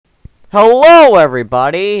Hello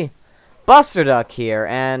everybody, Buster Duck here,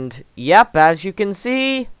 and yep, as you can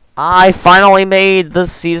see, I finally made the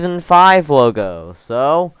Season 5 logo.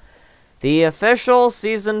 So, the official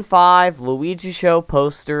Season 5 Luigi Show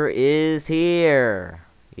poster is here.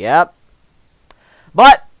 Yep.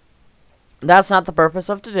 But, that's not the purpose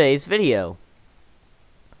of today's video.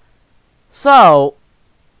 So,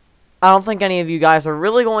 I don't think any of you guys are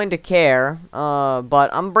really going to care, but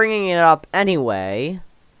I'm bringing it up anyway,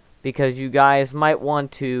 because you guys might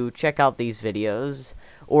want to check out these videos,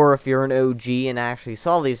 or if you're an OG and actually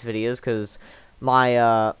saw these videos, because my,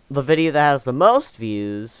 the video that has the most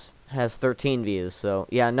views has 13 views, so,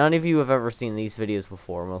 yeah, none of you have ever seen these videos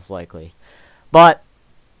before, most likely. But,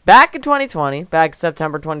 back in 2020, back in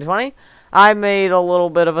September 2020, I made a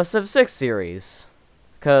little bit of a Civ 6 series,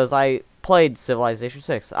 because I played Civilization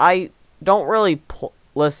 6. I don't really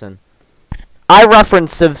listen. I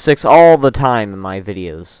reference Civ 6 all the time in my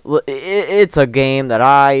videos. It's a game that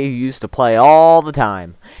I used to play all the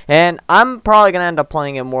time. And I'm probably going to end up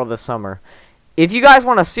playing it more this summer. If you guys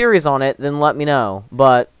want a series on it, then let me know.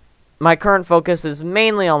 But my current focus is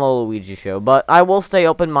mainly on the Luigi Show. But I will stay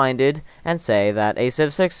open-minded and say that a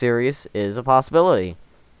Civ 6 series is a possibility.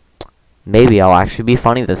 Maybe I'll actually be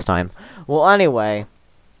funny this time. Well, anyway.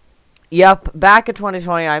 Yep, back in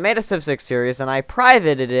 2020, I made a Civ 6 series, and I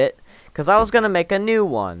privated it, because I was going to make a new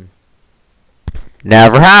one.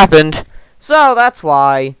 Never happened. So, that's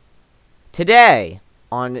why, today,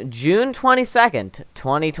 on June 22nd,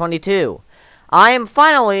 2022, I am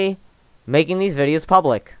finally making these videos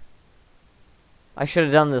public. I should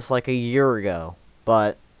have done this like a year ago,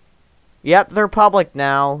 but, yep, they're public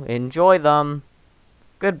now. Enjoy them.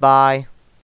 Goodbye.